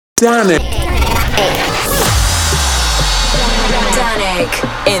Danik. Danik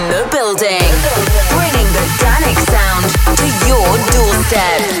in the building, bringing the Danik sound to your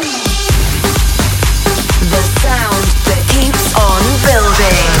doorstep. The sound that keeps on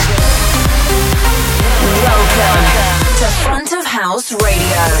building. Welcome to Front of House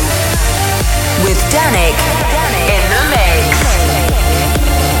Radio with Danik in the mix.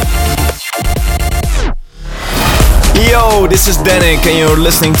 Yo, this is Danik and you're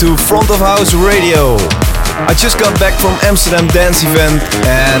listening to Front of House Radio. I just got back from Amsterdam Dance Event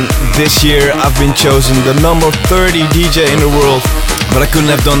and this year I've been chosen the number 30 DJ in the world, but I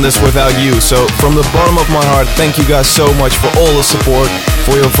couldn't have done this without you. So from the bottom of my heart, thank you guys so much for all the support,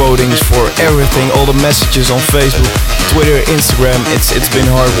 for your votings, for everything, all the messages on Facebook, Twitter, Instagram. It's been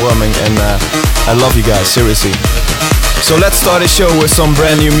heartwarming and I love you guys, seriously. So let's start the show with some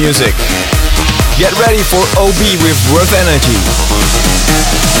brand new music. Get ready for OB with Rough Energy.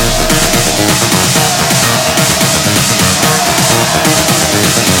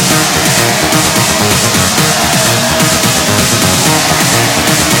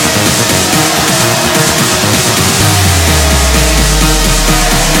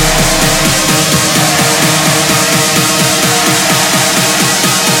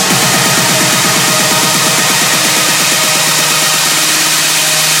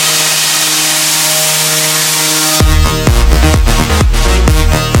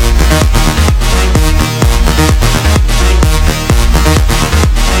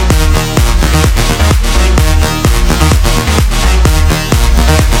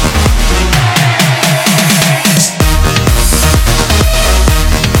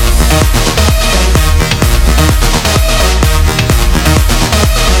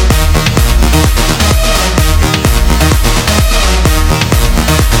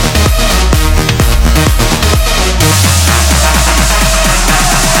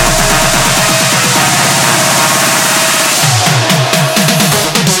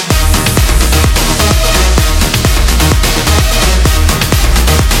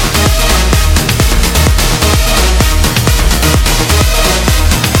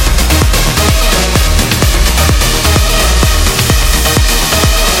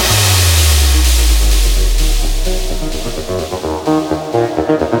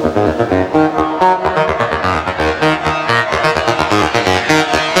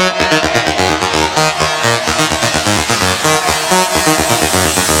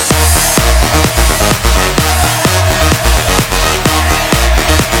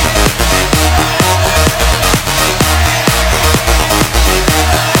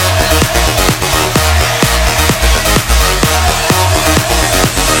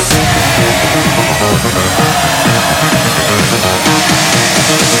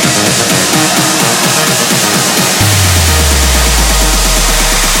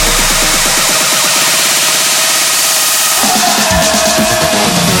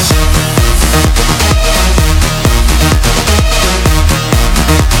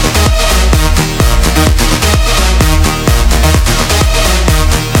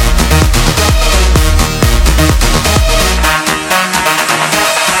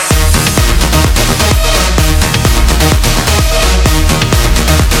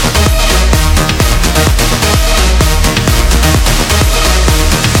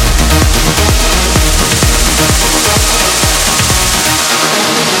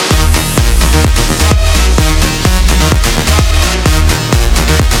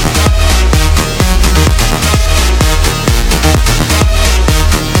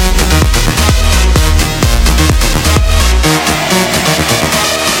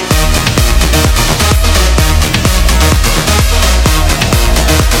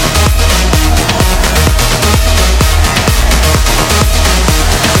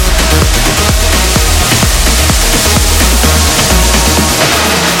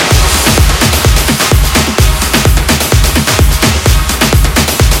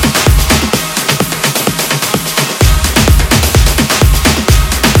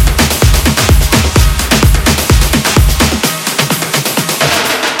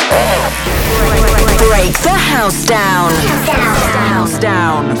 House down. House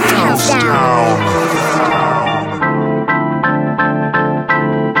down. House down.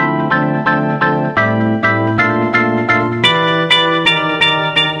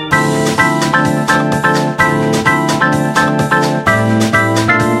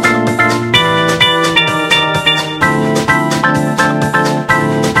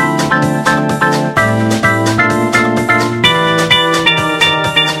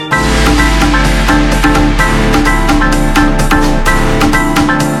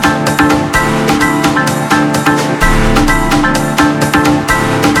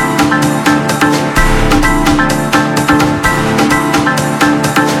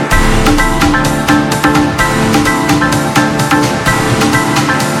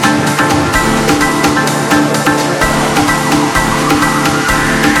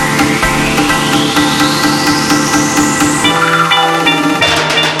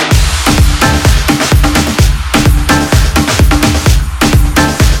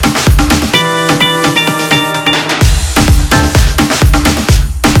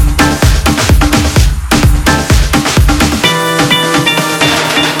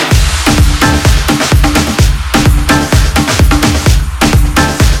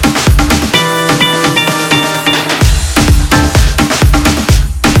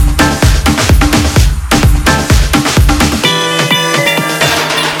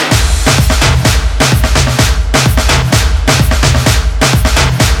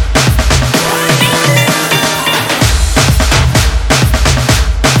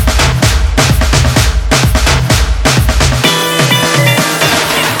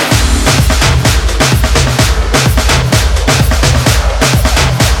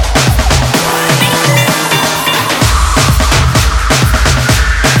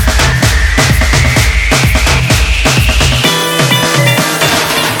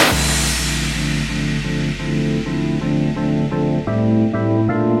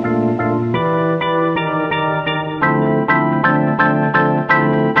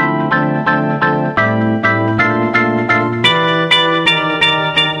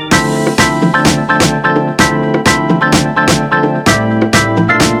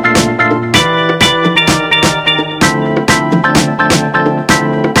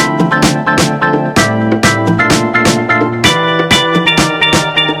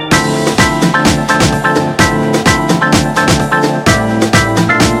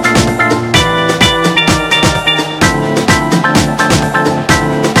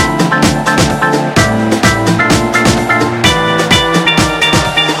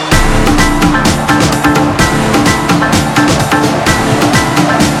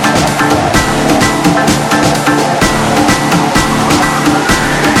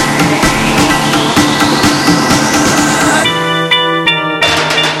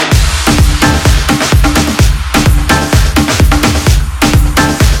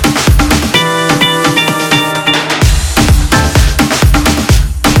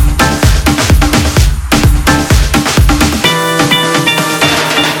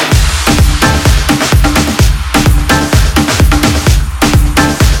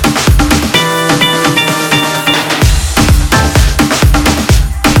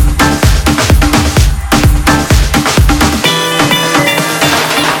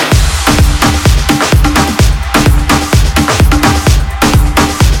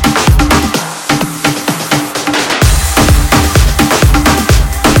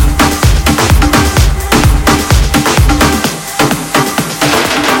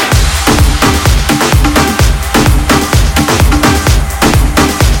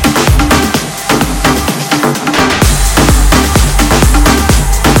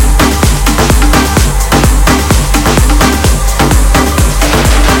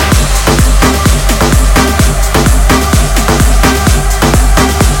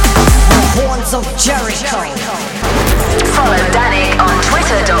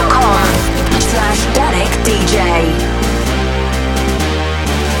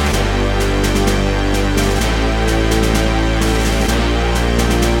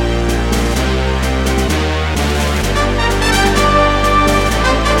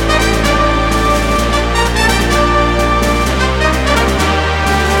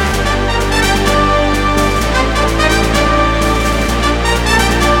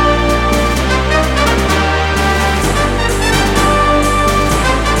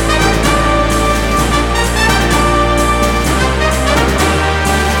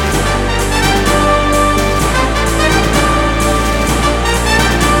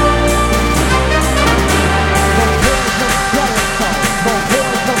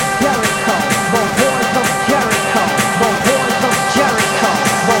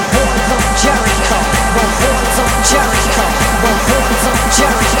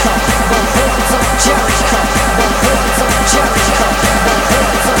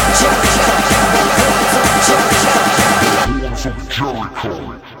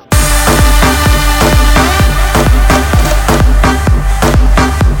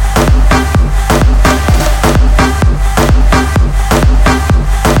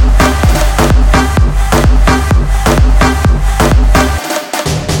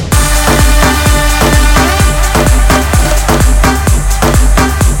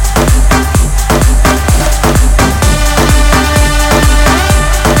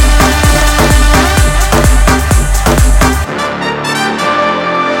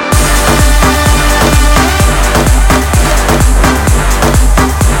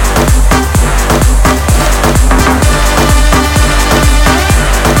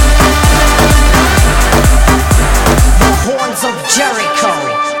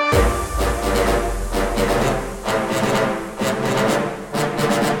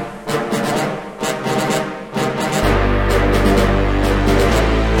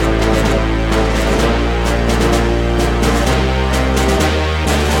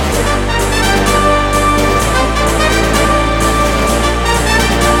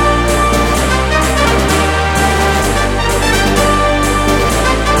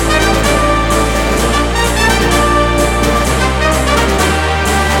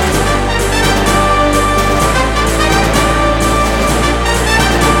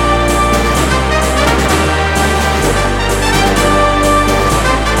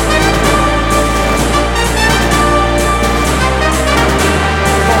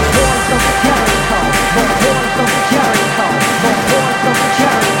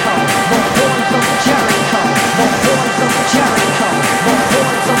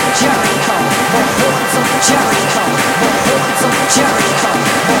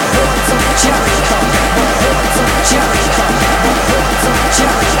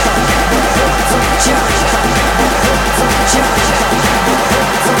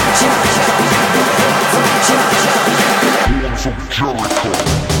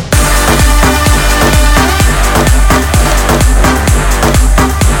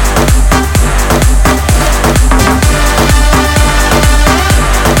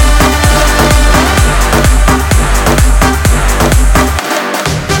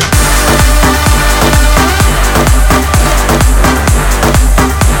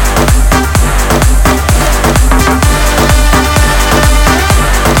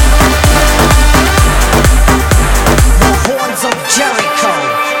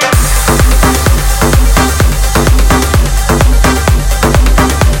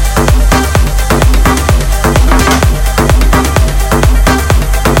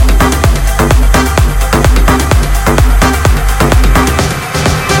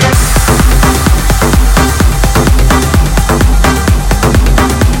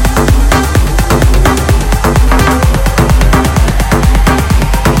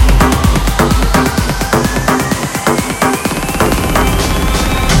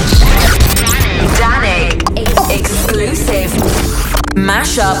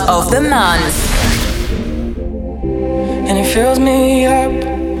 fills me up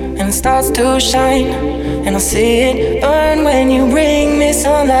and it starts to shine, and I see it burn when you bring me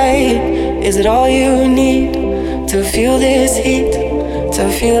sunlight. Is it all you need to feel this heat?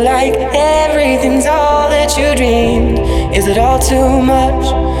 To feel like everything's all that you dreamed? Is it all too much?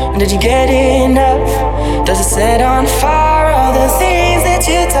 Did you get enough? Does it set on fire all the things that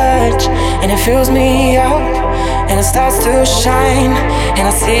you touch? And it fills me up and it starts to shine, and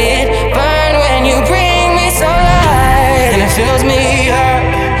I see it burn when you bring me sunlight. And it fills me up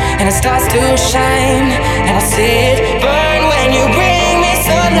and it starts to shine, and I see it burn when you bring me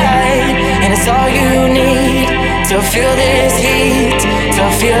sunlight. And it's all you need to feel this heat, to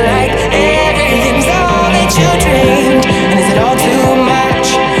feel like everything's all that you dreamed. And is it all too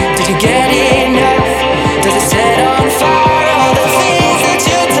much? Did you get enough? Does it set on fire all the things that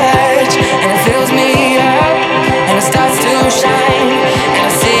you touch? And it fills me up and it starts to shine, and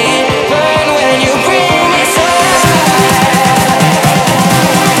I see it burn when you bring me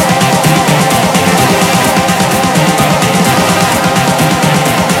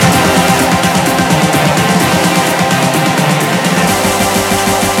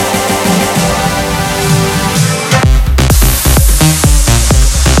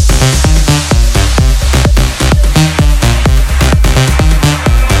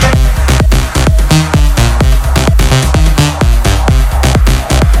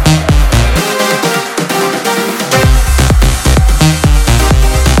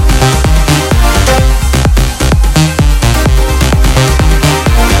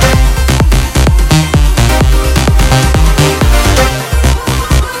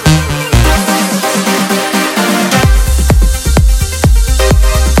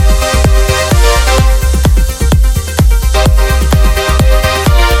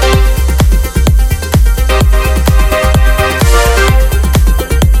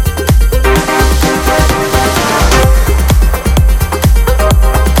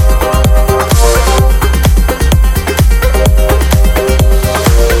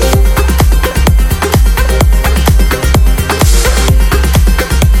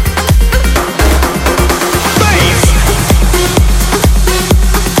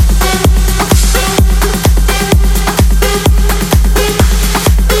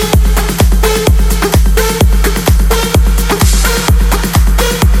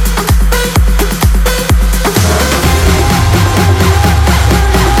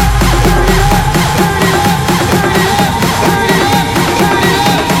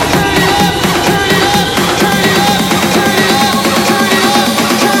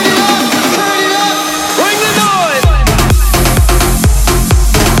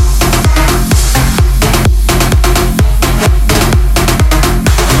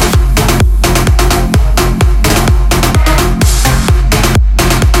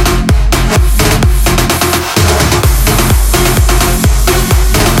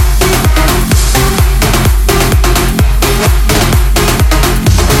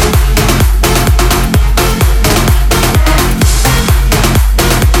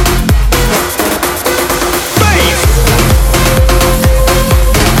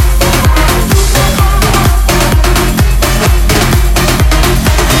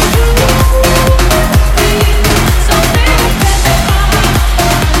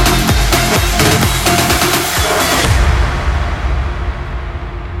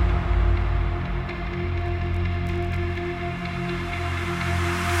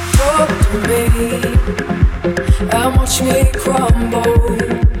and watch me crumble.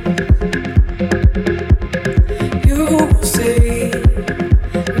 You will see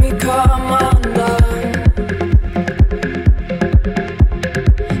me come undone.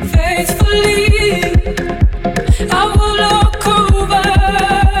 Faithfully, I will look over.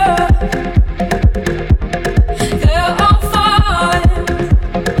 There I'll find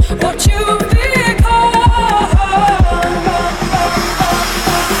what you've become.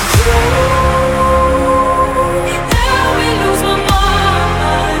 Let me lose my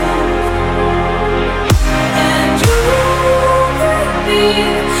mind.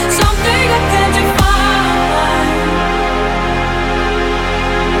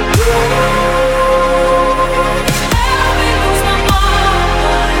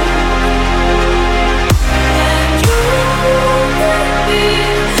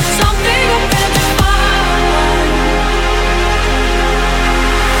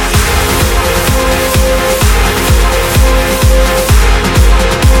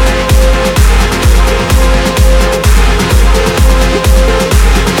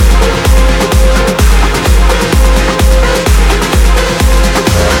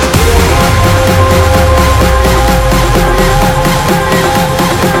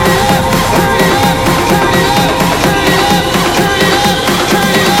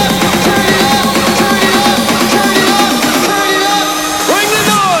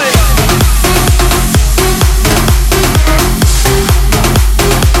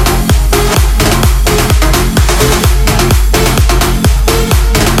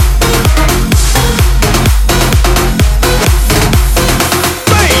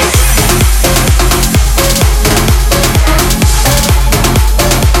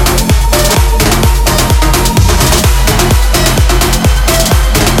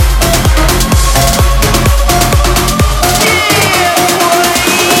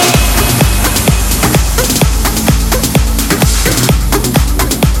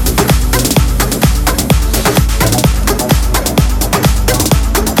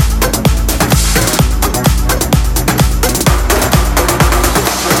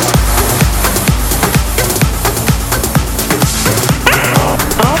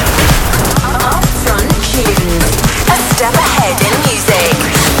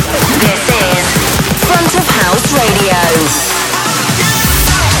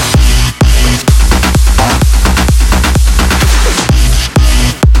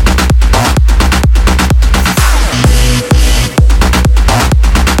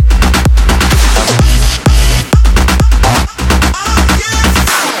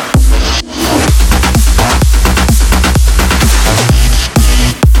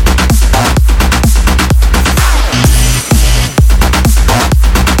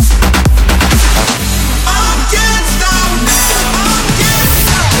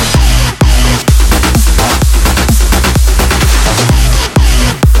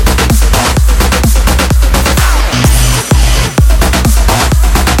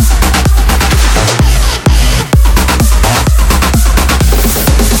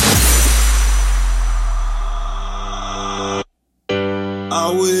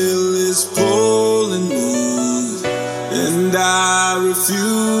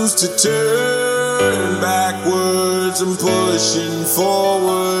 refuse to turn backwards. I'm pushing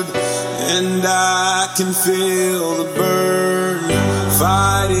forward, and I can feel the burn.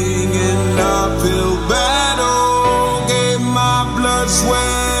 Fighting an uphill battle, gave my blood,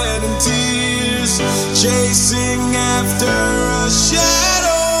 sweat, and tears, chasing after a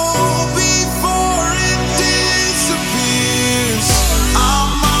shadow before it disappears.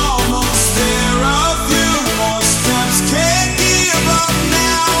 I'm almost there, a few more steps, can't give up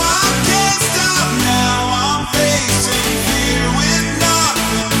now, I can't stop now, I'm facing fear with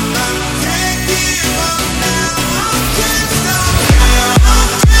nothing left, can't give up now, I can't stop now, I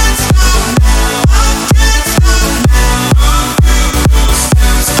can't stop now, I can't stop now, a few more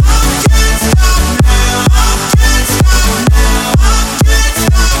steps, I can't stop now, I can't stop now, I can't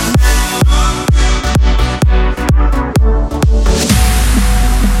stop now.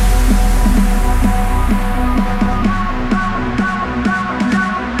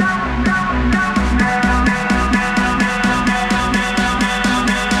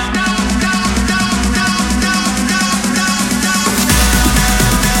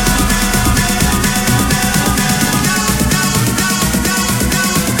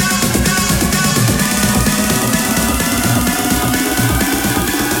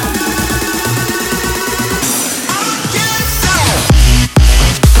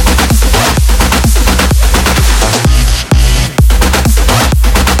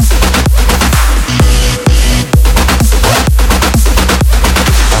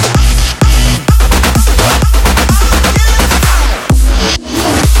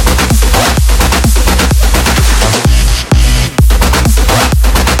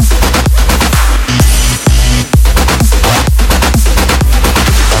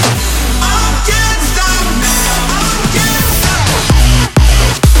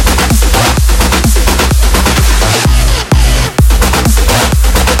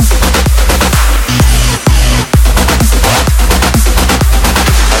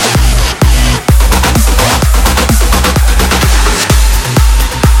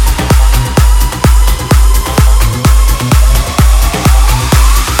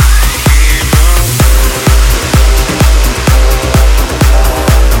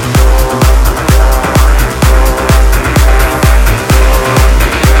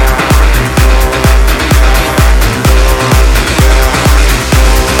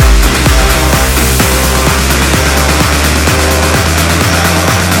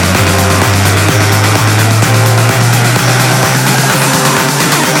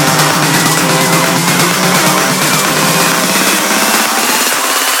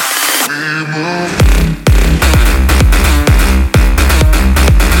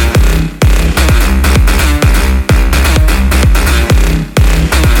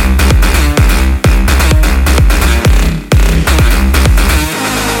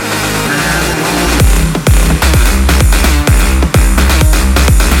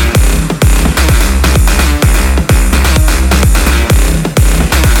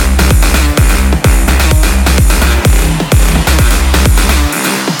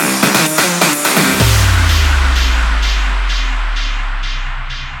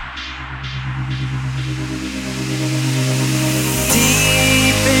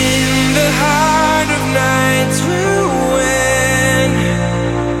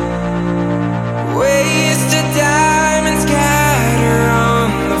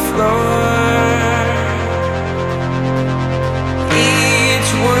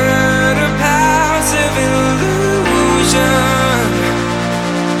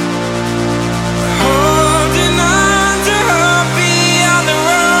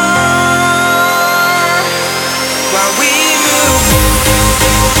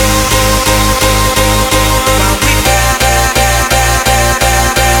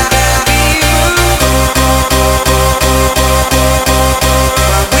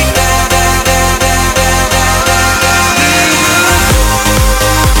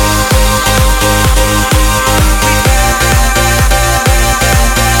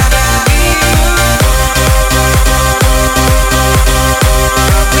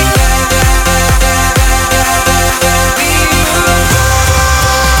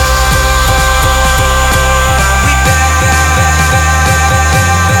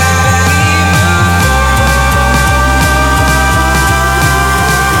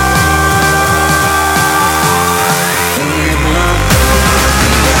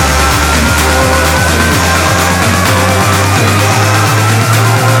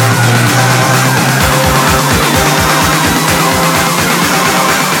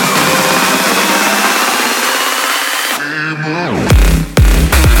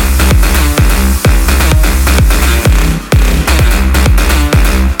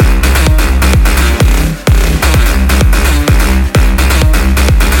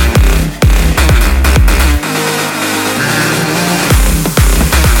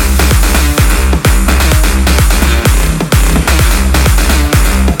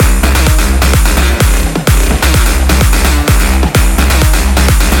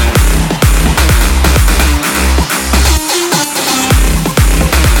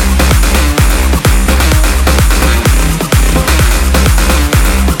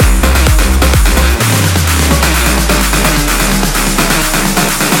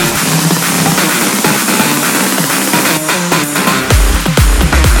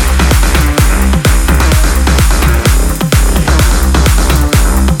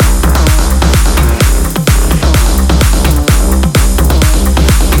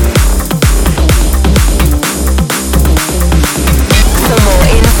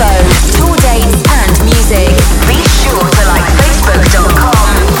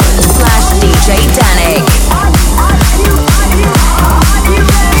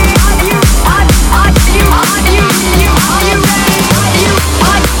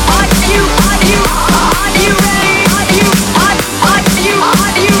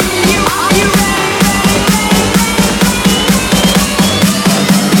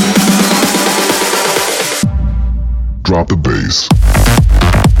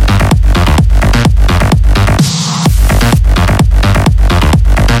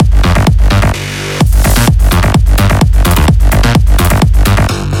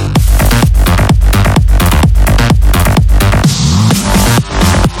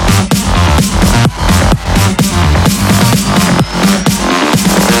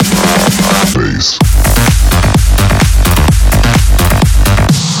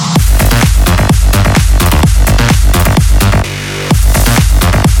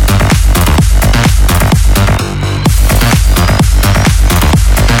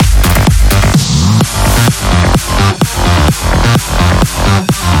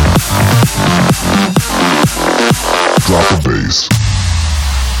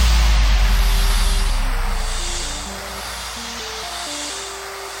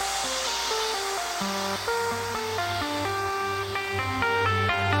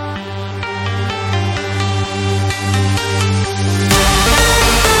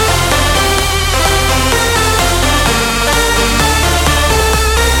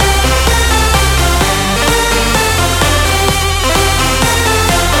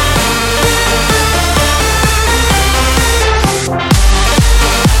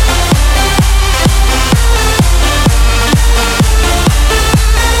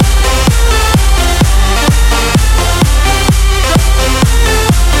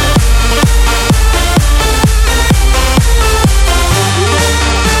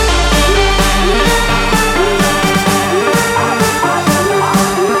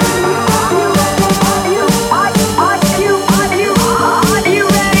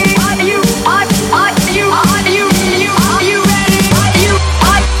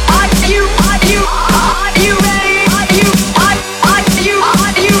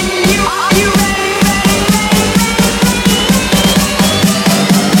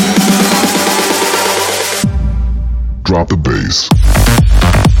 Drop the bass.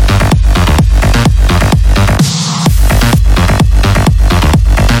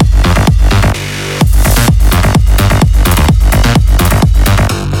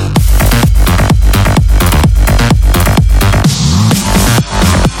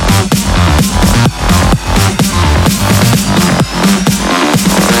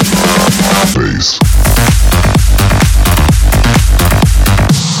 Bass.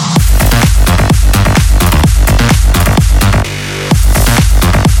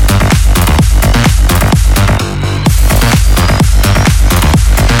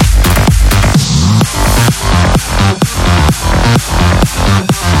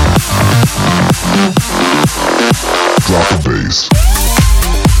 Drop the bass.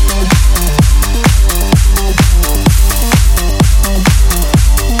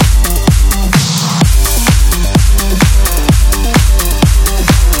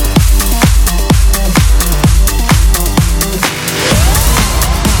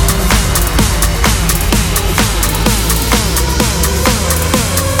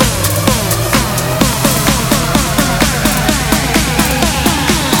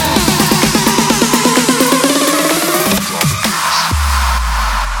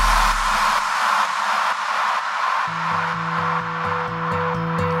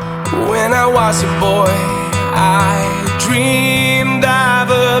 When I was a boy, I dreamed of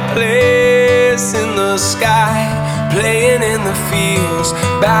a place in the sky, playing in the fields,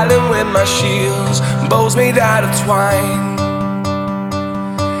 battling with my shields, bows made out of twine.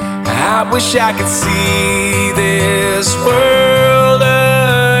 I wish I could see this world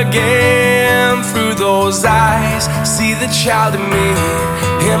again through those eyes, see the child in me,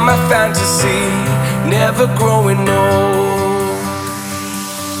 in my fantasy, never growing old.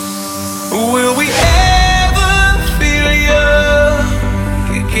 Will we ever feel young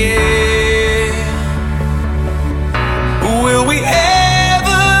again? Will we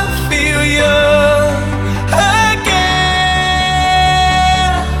ever feel young again?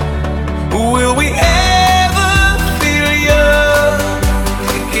 Will we ever feel young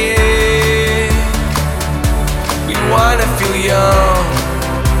again? We wanna feel young.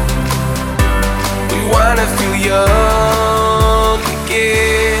 We wanna feel young again.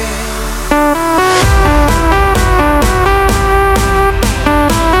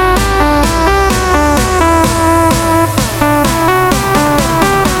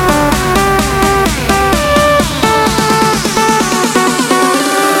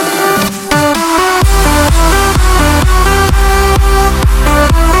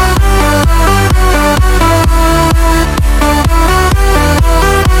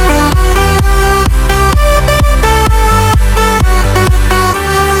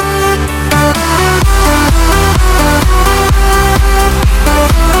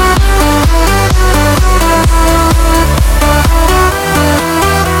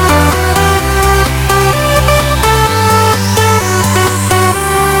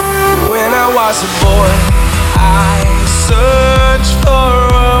 As a boy, I searched for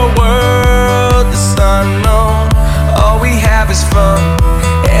a world that's unknown. All we have is fun.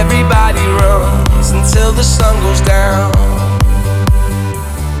 Everybody runs until the sun goes down.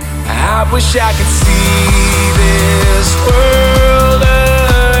 I wish I could see this world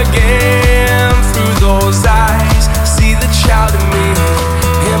again through those eyes, see the child in me,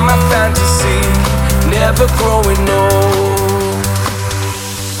 in my fantasy, never growing old.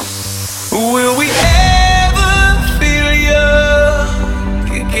 Will we ever feel young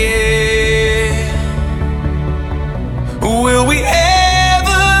again? Will we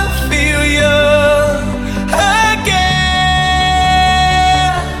ever feel young again?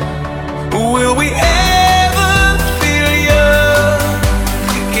 Will we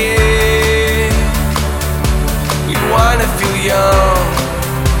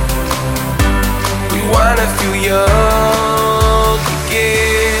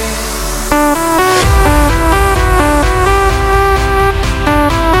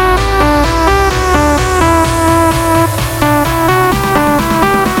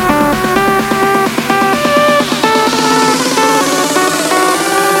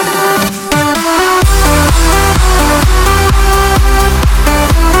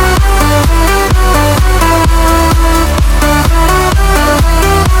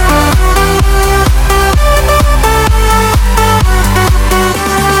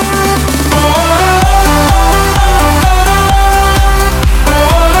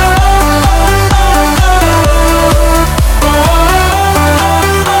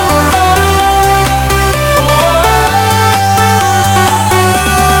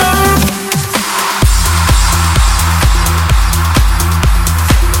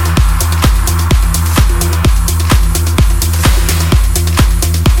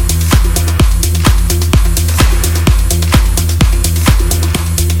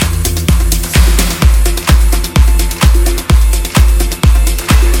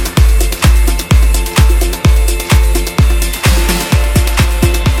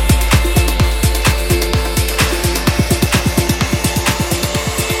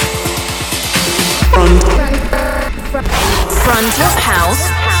Front of House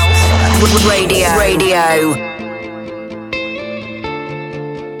Radio.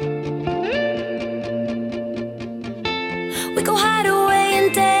 We go hide away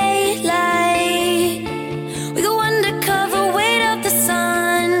in daylight. We go undercover, wait out the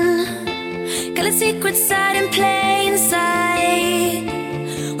sun. Got a secret side in plain sight.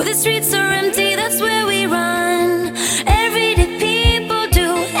 Where the streets are empty, that's where we run. Everyday people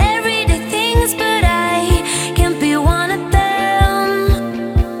do everyday things, but I can't be one of them.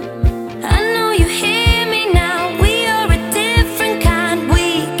 I know you hear me now. We are a different kind.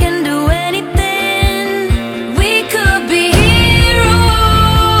 We can do anything. We could be heroes.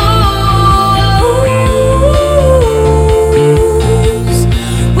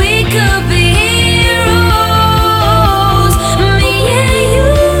 We could be heroes. Me and you.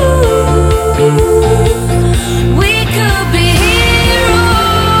 We could be heroes.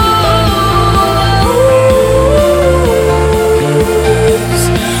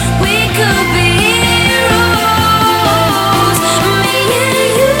 We could be heroes. Me and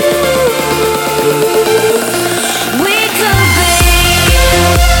you. We could be.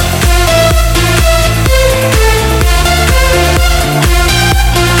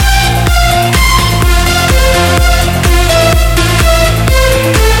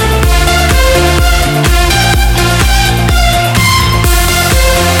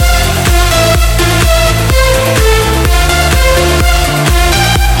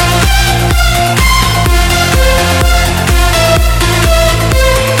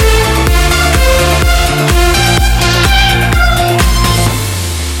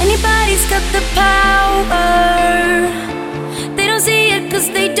 Anybody's got the power. They don't see it 'cause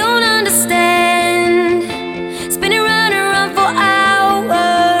they don't understand. Spinning round and round for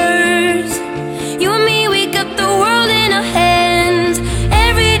hours. You and me, we got the world in our hands.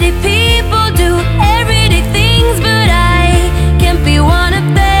 Everyday people do everyday things, but I can't be one of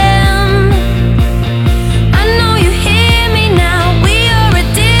them. I know you hear me now. We are a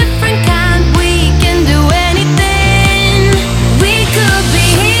different kind. We can do anything. We could be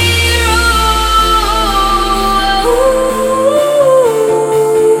heroes.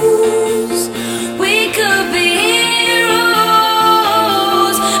 We could be heroes.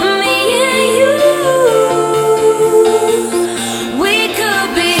 Me and you. We could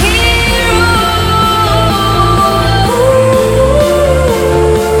be heroes.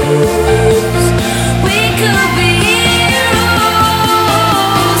 We could be heroes.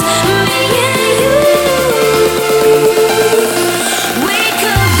 Me and you. We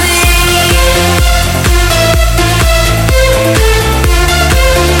could be.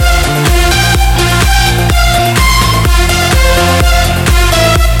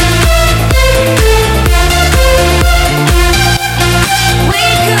 We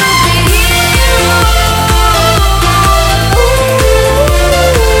could be heroes.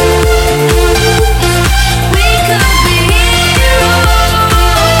 We could be heroes.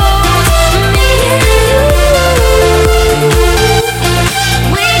 Me and you.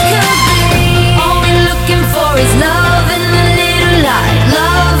 We could be. All we're looking for is love in the little light.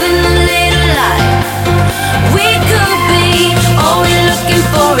 Love in the little light. We could be. All we're looking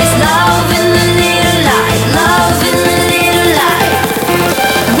for is love in the little light. Love in the little light.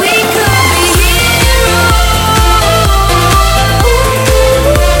 We could be heroes.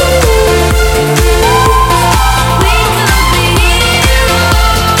 We could be heroes.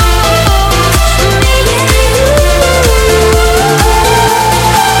 Me and you.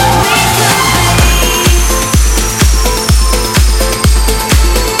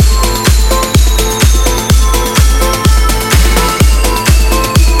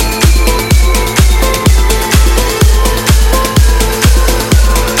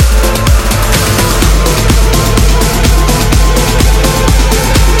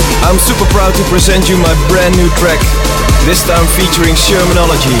 I'm super proud to present you my brand new track, this time featuring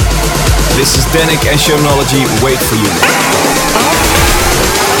Shermanology. This is Danik and Shermanology, Wait For You.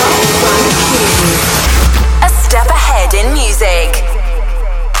 A step ahead in music.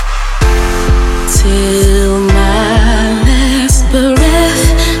 Till my last breath,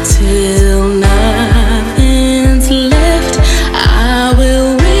 till nothing's left, I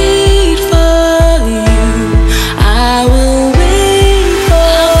will wait for you. I will wait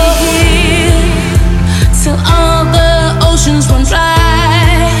for you till all the oceans run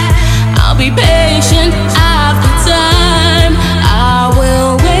dry. I'll be patient, I've got time.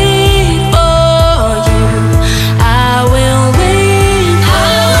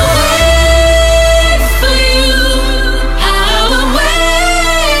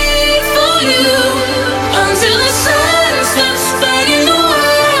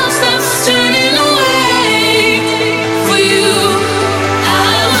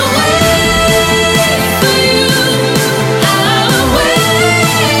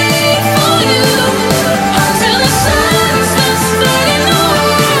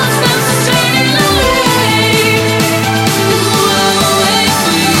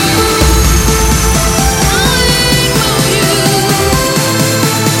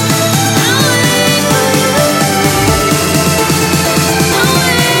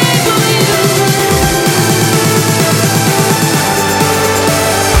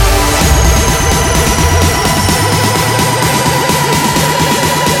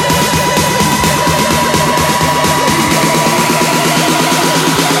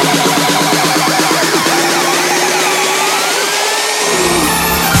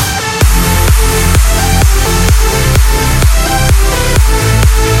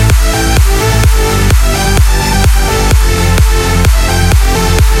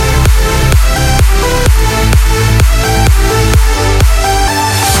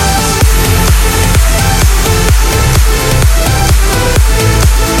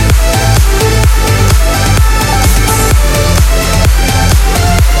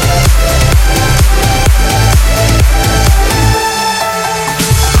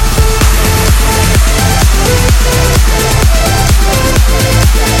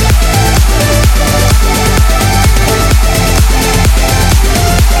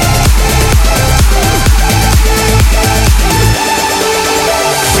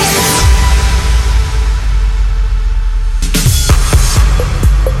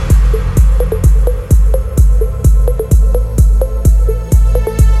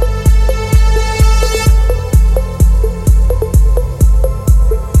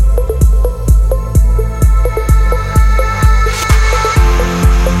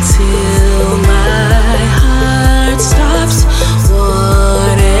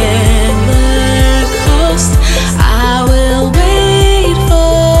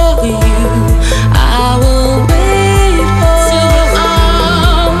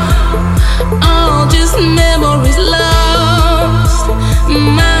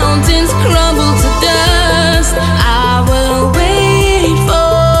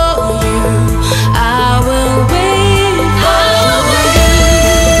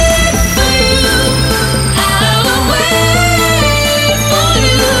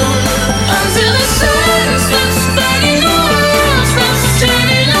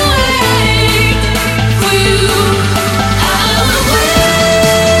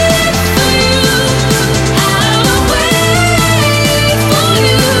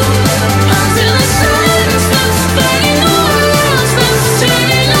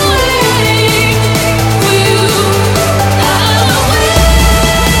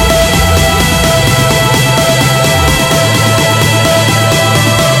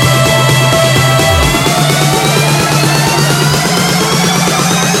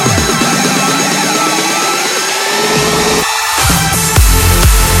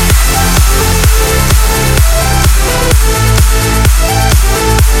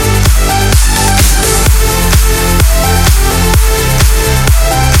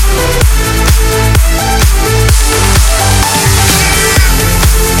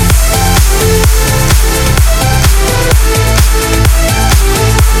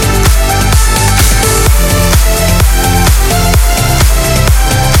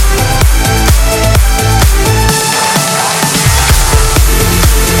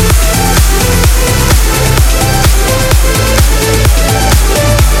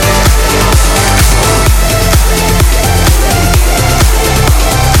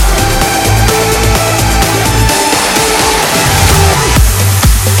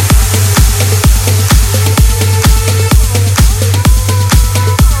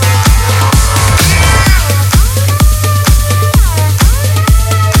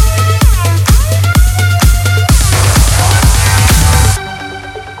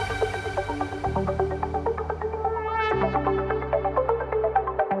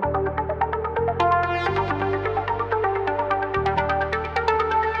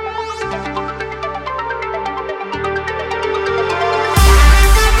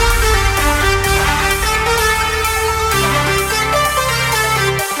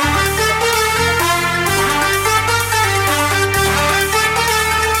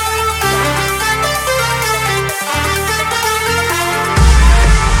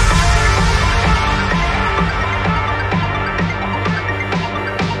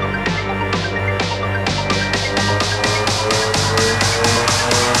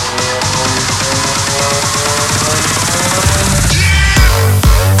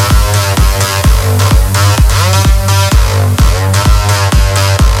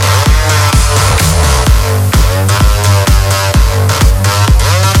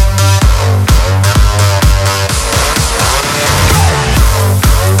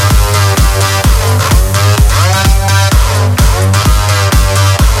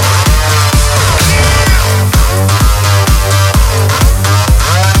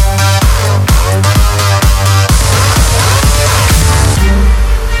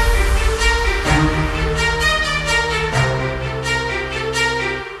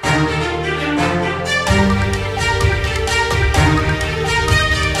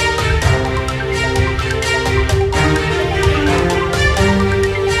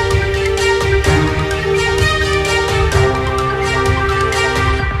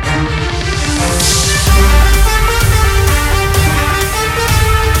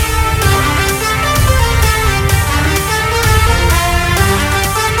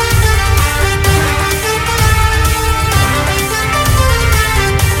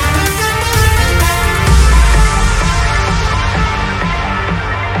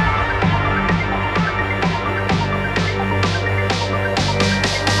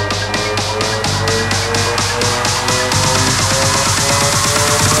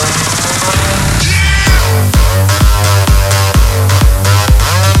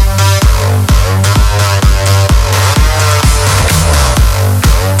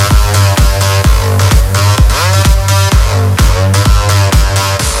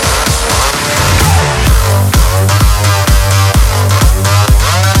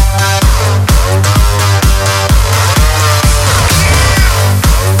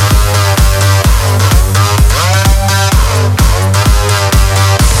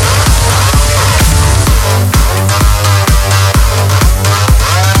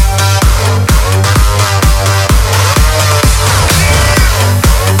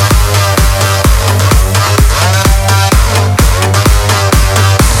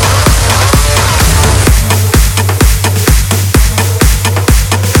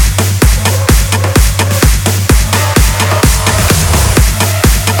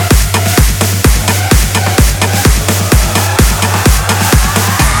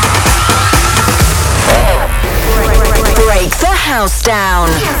 house down.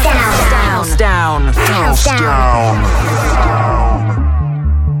 House down. House down.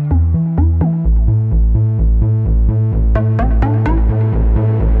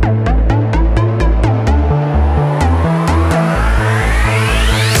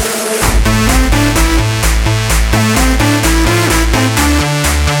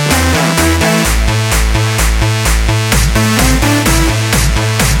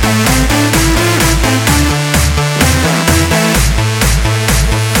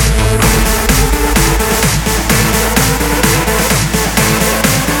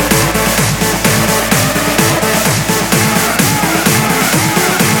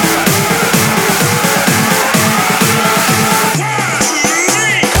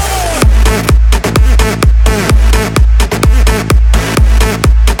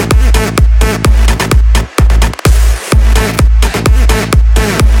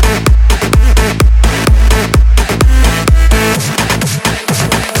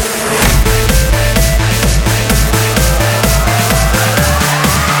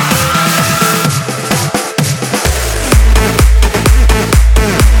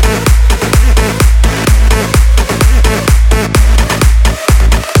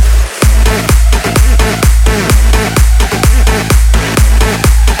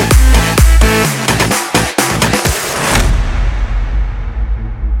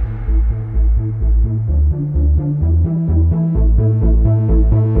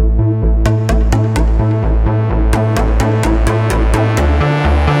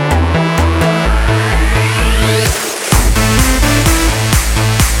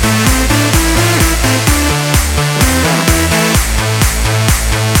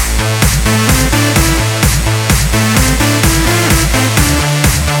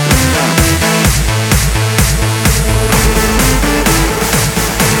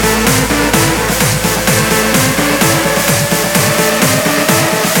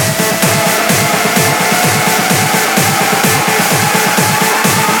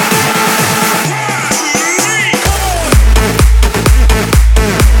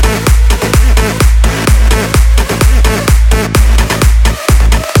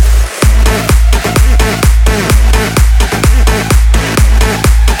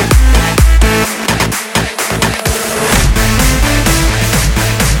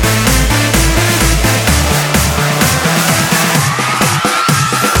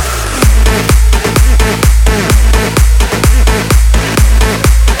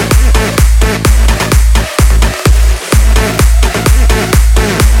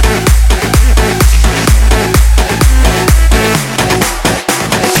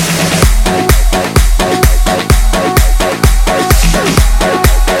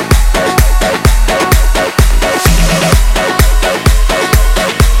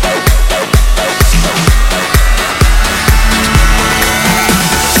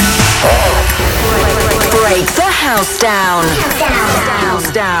 House down.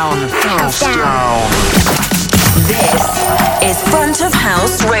 House down. House down. This is Front of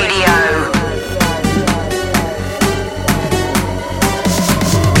House Radio.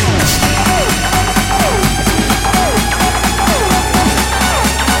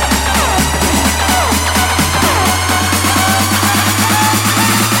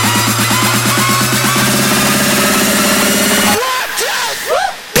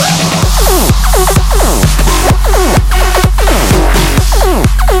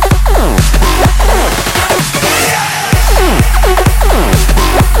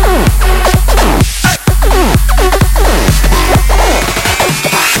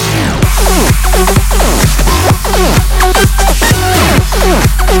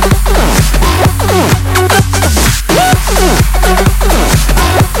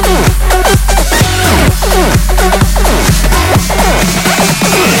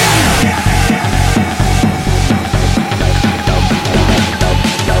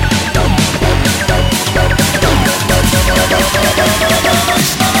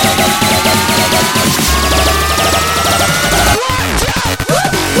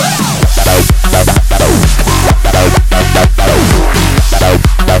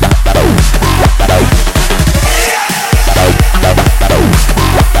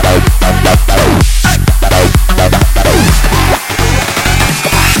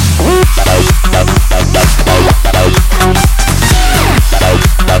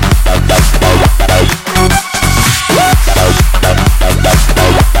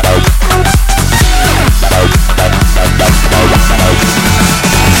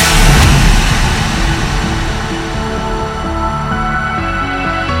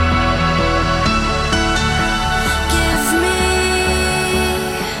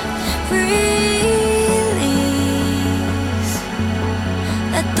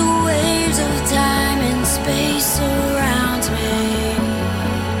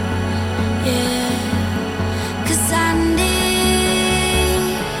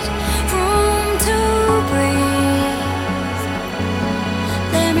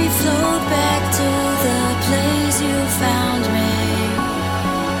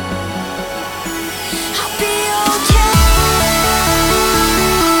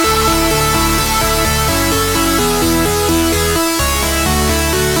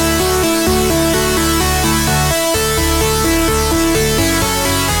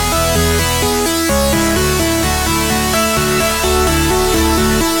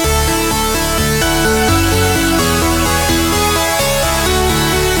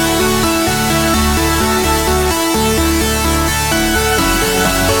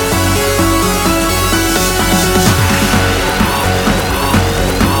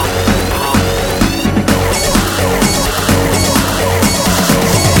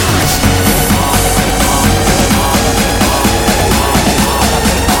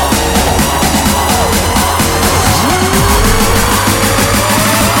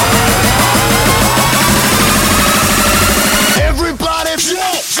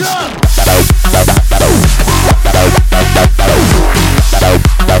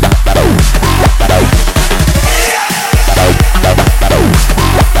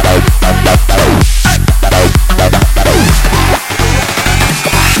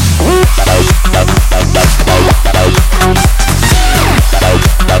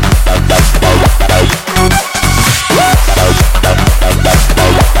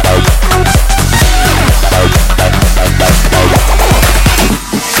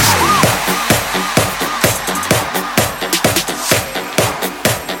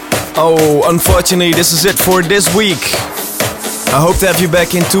 Oh, unfortunately, this is it for this week. I hope to have you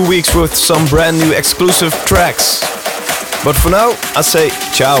back in 2 weeks with some brand new exclusive tracks. But for now, I say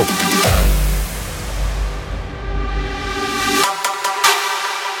ciao.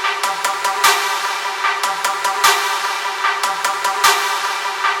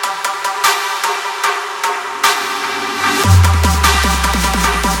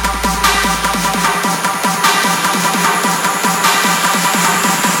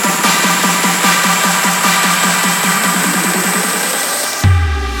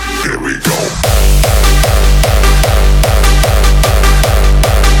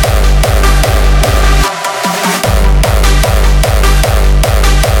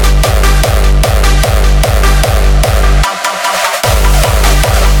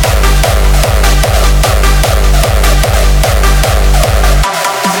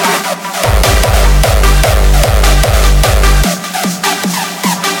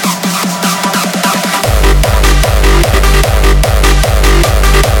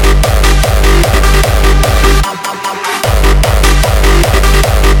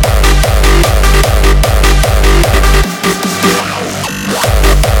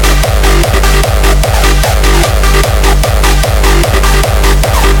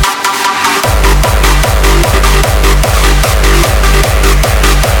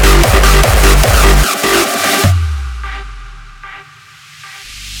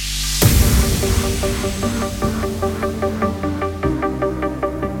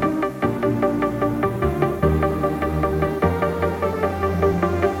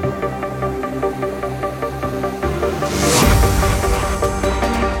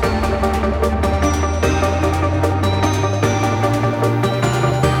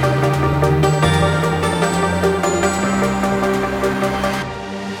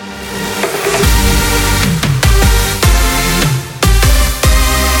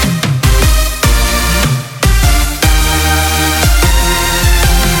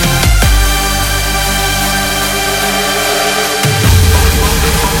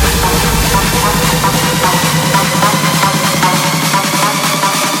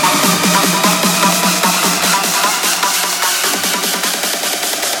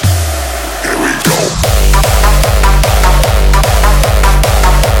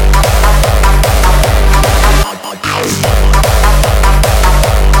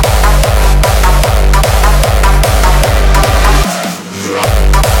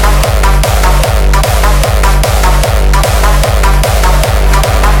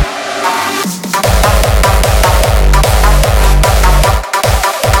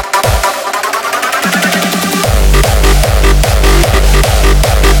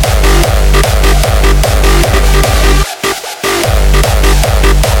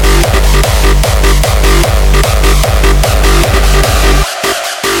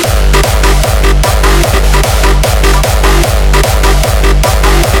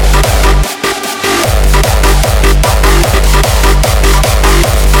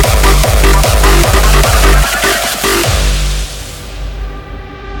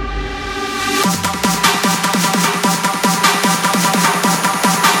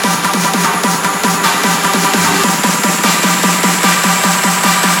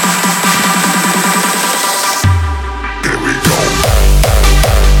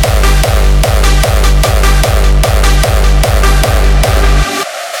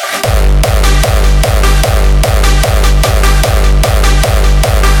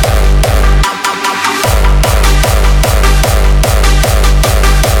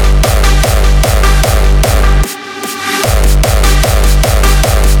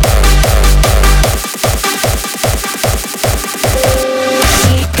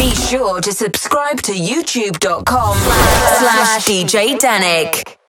 To subscribe to youtube.com/DJ Danik.